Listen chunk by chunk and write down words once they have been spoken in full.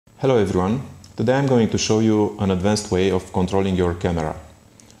Hello everyone, today I'm going to show you an advanced way of controlling your camera.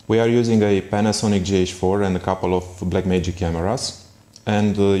 We are using a Panasonic GH4 and a couple of Blackmagic cameras,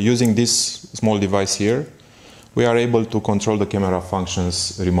 and using this small device here we are able to control the camera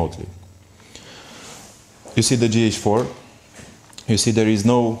functions remotely. You see the GH4, you see there is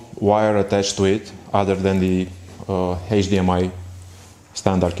no wire attached to it other than the HDMI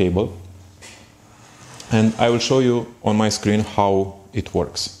standard cable, and I will show you on my screen how it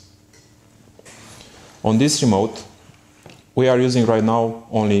works. On this remote, we are using right now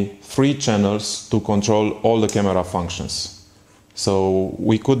only 3 channels to control all the camera functions. So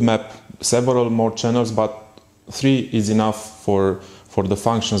we could map several more channels, but 3 is enough for the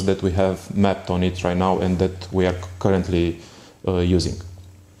functions that we have mapped on it right now and that we are currently using.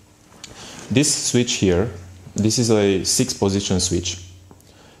 This switch here, this is a 6-position switch,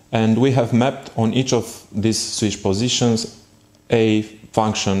 and we have mapped on each of these switch positions a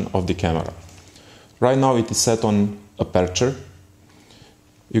function of the camera. Right now it is set on aperture.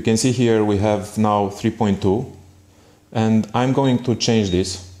 You can see here we have now 3.2, and I'm going to change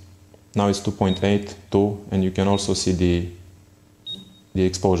this. Now it's 2.8, 2, and you can also see the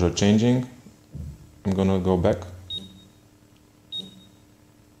exposure changing. I'm gonna go back.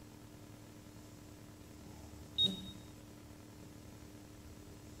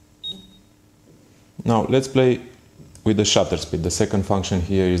 Now let's play with the shutter speed. The second function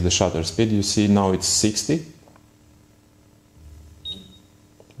here is the shutter speed. You see now it's 60.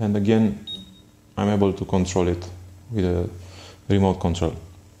 And again, I'm able to control it with a remote control.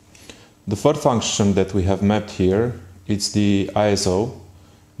 The third function that we have mapped here, it's the ISO.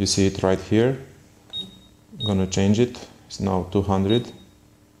 You see it right here. I'm gonna change it. It's now 200.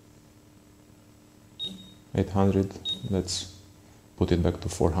 800. Let's put it back to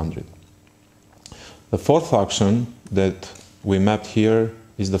 400. The fourth function that we mapped here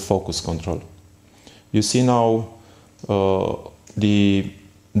is the focus control. You see now the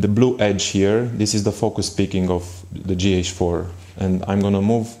blue edge here, this is the focus peaking of the GH4, and I'm gonna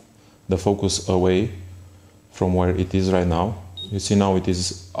move the focus away from where it is right now. You see now it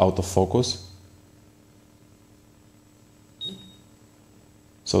is out of focus.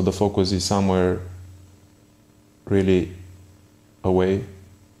 So the focus is somewhere really away.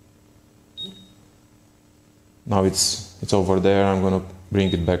 Now it's over there. I'm gonna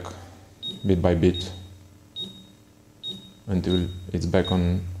bring it back bit by bit until it's back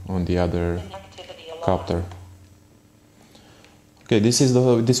on the other captor. Okay, this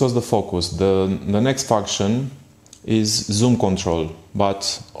was the focus. The next function is zoom control,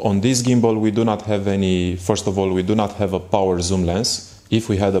 but on this gimbal we do not have any. First of all, we do not have a power zoom lens. If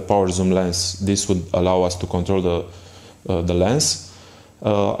we had a power zoom lens, this would allow us to control the lens.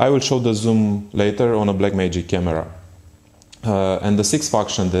 I will show the zoom later on a Blackmagic camera. And the sixth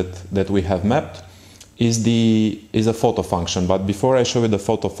function that we have mapped is a photo function. But before I show you the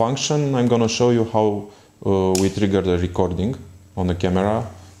photo function, I'm going to show you how we trigger the recording on the camera.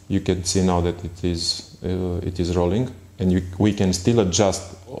 You can see now that it is rolling, and we can still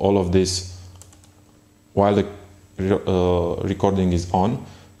adjust all of this while the recording is on.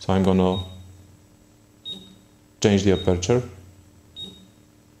 So I'm going to change the aperture.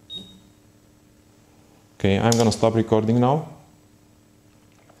 Okay, I'm going to stop recording now,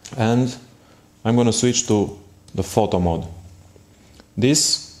 and I'm going to switch to the photo mode.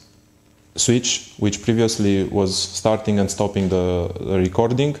 This switch, which previously was starting and stopping the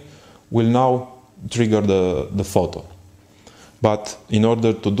recording, will now trigger the photo. But in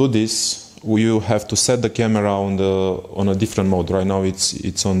order to do this, you have to set the camera on a different mode. Right now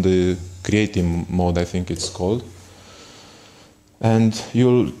it's on the creative mode, I think it's called. And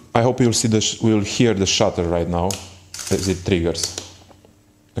I hope we'll hear the shutter right now as it triggers.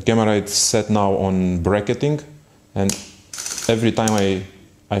 The camera is set now on bracketing, and every time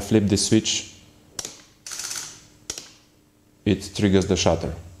I flip this switch, it triggers the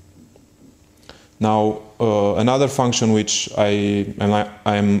shutter. Now, another function which I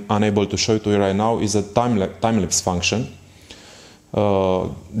am unable to show to you right now is a time-lapse function.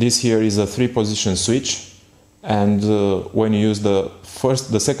 This here is a 3-position switch. And when you use the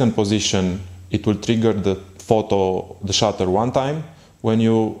second position, it will trigger the shutter one time. When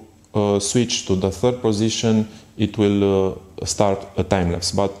you switch to the third position, it will start a time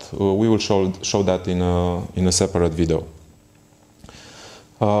lapse. But we will show that in a separate video.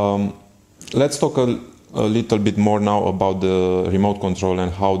 Let's talk a little bit more now about the remote control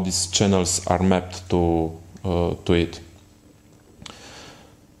and how these channels are mapped to it.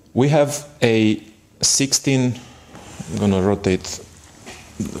 We have a 16, I'm gonna rotate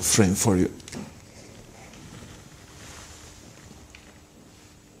the frame for you.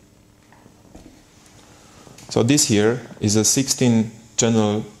 So this here is a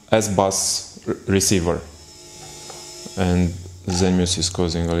 16-channel S-bus receiver, and Zenius is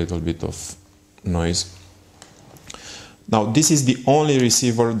causing a little bit of noise. Now this is the only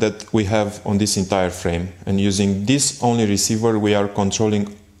receiver that we have on this entire frame, and using this only receiver we are controlling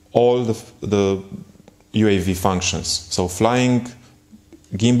all the UAV functions, so flying,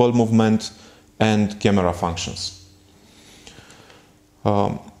 gimbal movement and camera functions.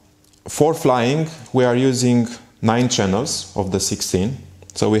 For flying we are using 9 channels of the 16.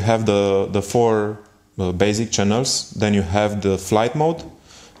 So we have the 4 basic channels, then you have the flight mode,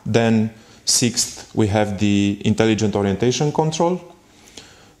 then 6th we have the intelligent orientation control,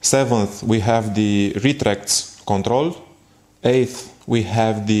 7th we have the retracts control, 8th we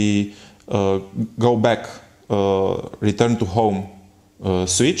have the go back, return to home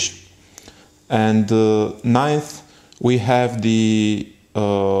switch, and 9th we have the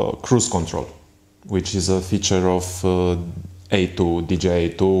cruise control, which is a feature of A2, DJI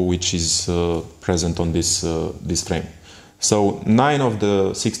A2, which is present on this frame. So 9 of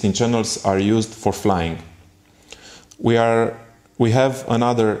the 16 channels are used for flying. We have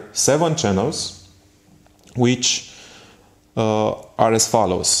another 7 channels, which are as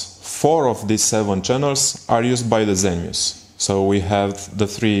follows. 4 of these 7 channels are used by the Zenius. So we have the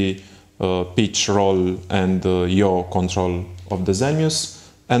 3 pitch, roll, and yaw control of the Zenius,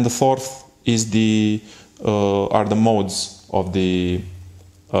 and the 4th is are the modes of the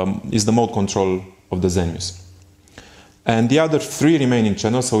mode control of the Zenius. And the other 3 remaining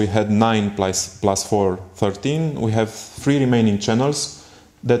channels, so we had 9 plus 4, 13, we have 3 remaining channels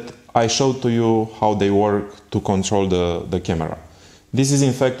that I showed to you how they work to control the camera. This is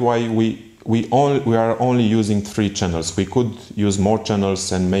in fact why we are only using 3 channels. We could use more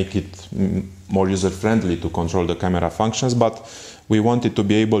channels and make it more user-friendly to control the camera functions, but we wanted to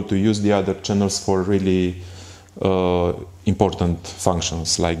be able to use the other channels for really important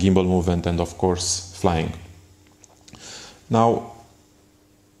functions like gimbal movement and of course flying. Now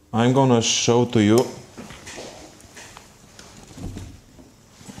I'm gonna show to you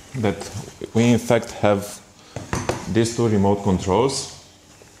that we in fact have these 2 remote controls.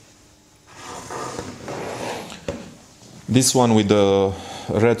 This one with the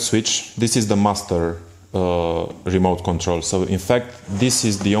red switch, this is the master remote control. So in fact this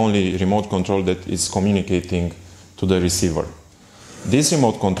is the only remote control that is communicating to the receiver. This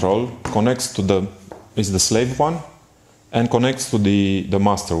remote control connects to is the slave one and connects to the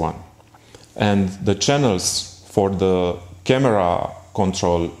master one. And the channels for the camera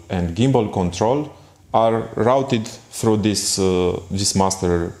control and gimbal control are routed through this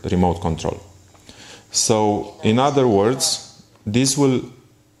master remote control. So in other words, this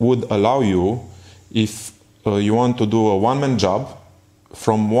would allow you, if you want to do a one-man job,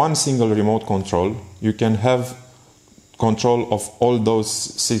 from one single remote control you can have control of all those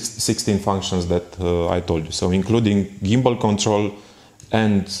 16 functions that I told you. So including gimbal control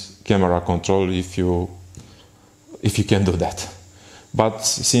and camera control, if you can do that. But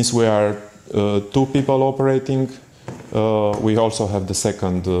since we are 2 people operating, we also have the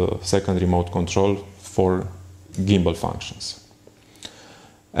second remote control for gimbal functions.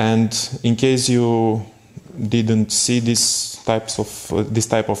 And in case you didn't see this type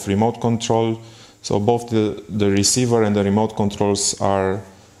of remote control, so both the receiver and the remote controls are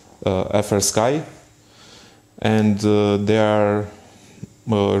FrSky, and they are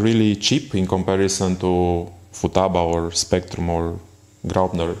really cheap in comparison to Futaba or Spectrum or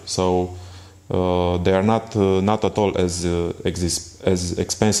Graupner. So they are not at all as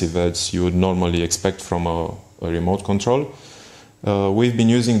expensive as you would normally expect from a remote control. We've been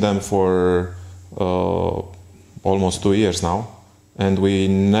using them for almost 2 years now, and we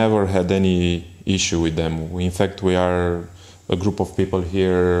never had any issue with them. In fact, we are a group of people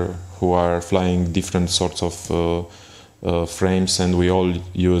here who are flying different sorts of frames, and we all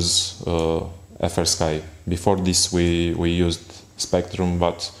use FrSky. Before this we used Spectrum,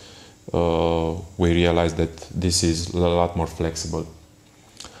 but we realized that this is a lot more flexible.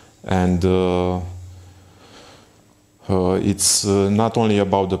 And it's not only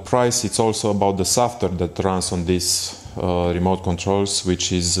about the price, it's also about the software that runs on these remote controls,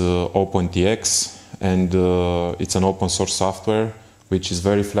 which is OpenTX, and it's an open source software which is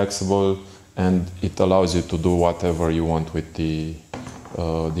very flexible, and it allows you to do whatever you want with the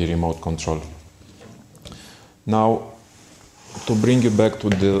remote control. Now, to bring you back to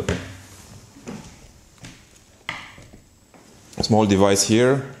the small device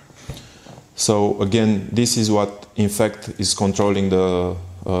here. So again, this is what in fact is controlling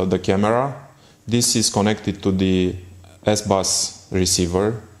the camera. This is connected to the S-bus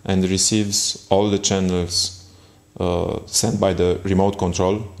receiver and receives all the channels sent by the remote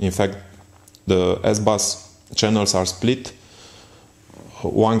control. In fact, the S-bus channels are split.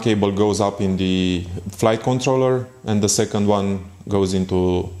 One cable goes up in the flight controller and the second one goes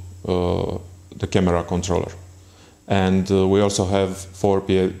into the camera controller. And we also have 4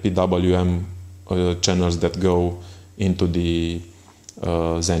 PWM channels that go into the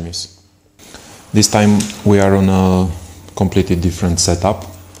Zenmuse. This time we are on a completely different setup,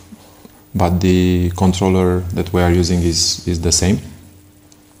 but the controller that we are using is the same.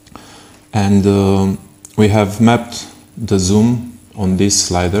 And we have mapped the zoom on this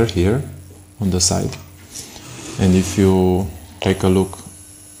slider here on the side. And if you take a look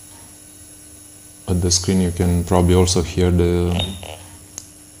at the screen, you can probably also hear the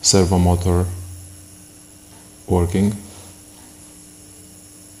servo motor working.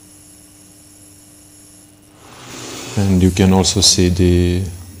 And you can also see the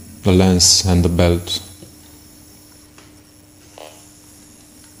lens and the belt.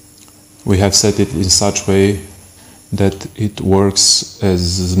 We have set it in such a way that it works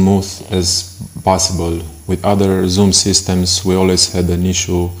as smooth as possible. With other zoom systems we always had an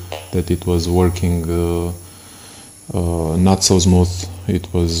issue that it was working not so smooth, it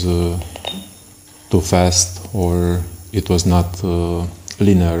was too fast, or it was not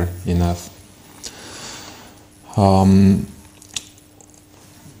linear enough.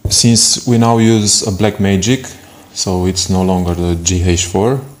 Since we now use a Blackmagic, so it's no longer the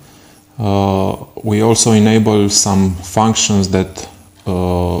GH4, we also enable some functions that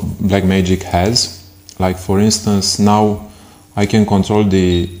Blackmagic has. Like for instance, now I can control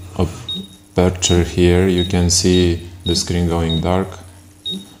the aperture here. You can see the screen going dark,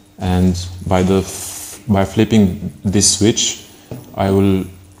 and by flipping this switch I will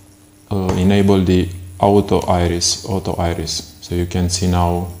enable the auto iris, so you can see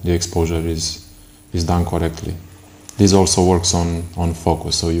now the exposure is done correctly. This also works on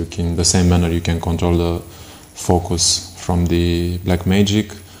focus, so you can, the same manner, you can control the focus from the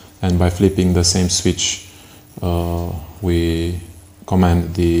Blackmagic, and by flipping the same switch we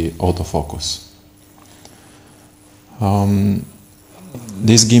command the autofocus.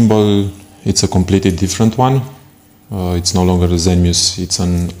 This gimbal, it's a completely different one. It's no longer a Zenmuse, it's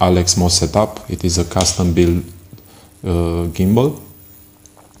an Alexmo setup. It is a custom built gimbal,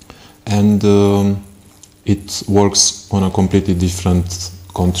 and it works on a completely different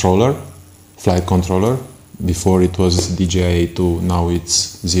controller, flight controller. Before it was DJI-A2, now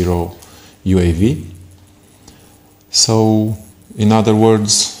it's Zero UAV. So, in other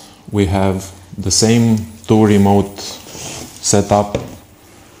words, we have the same two remote setup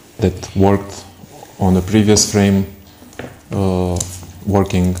that worked on the previous frame,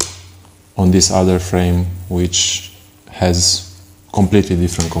 working on this other frame, which has completely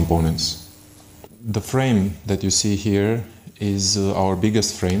different components. The frame that you see here is our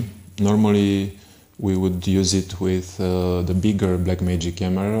biggest frame. Normally we would use it with the bigger Blackmagic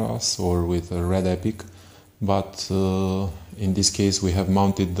cameras or with a Red Epic, but in this case we have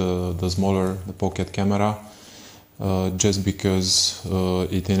mounted the smaller, the pocket camera, just because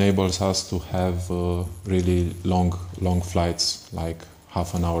it enables us to have really long flights, like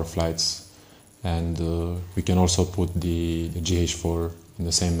half-an-hour flights, and we can also put the GH4 in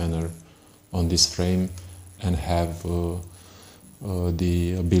the same manner on this frame and have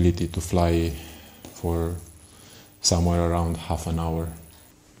the ability to fly for somewhere around half an hour.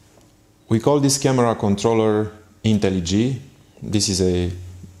 We call this camera controller IntelliG. This is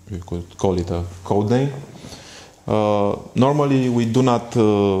we could call it a code name. Normally we do not,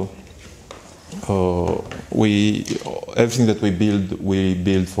 everything that we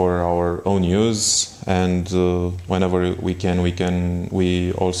build for our own use, and whenever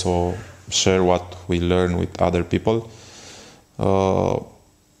we also share what we learn with other people.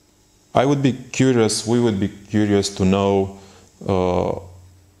 We would be curious to know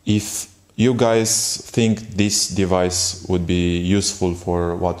if you guys think this device would be useful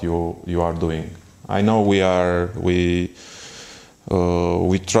for what you are doing. I know we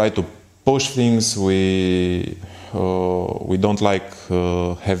try to push things. We don't like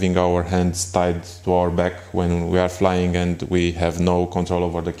having our hands tied to our back when we are flying and we have no control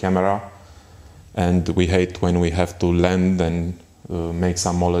over the camera, and we hate when we have to land and make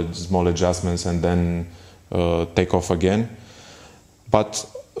some small adjustments and then take off again. But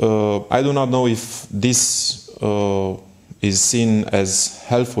I do not know if this is seen as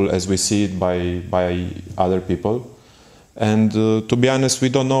helpful as we see it by other people. And to be honest, we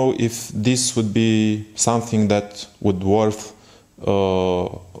don't know if this would be something that would worth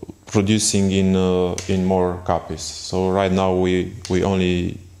producing in more copies. So right now we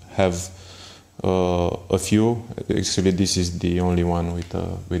only have a few. Actually, this is the only one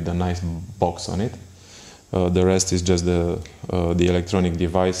with a nice box on it. The rest is just the electronic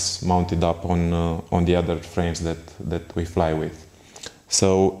device mounted up on the other frames that we fly with.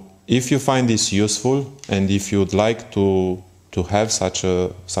 So if you find this useful and if you'd like to have such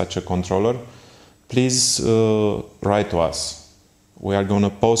a controller, please write to us. We are going to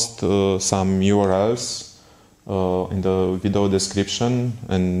post some URLs in the video description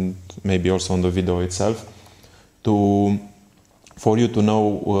and maybe also on the video itself for you to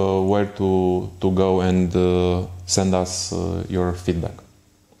know where to go and send us your feedback.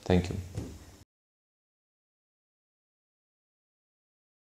 Thank you.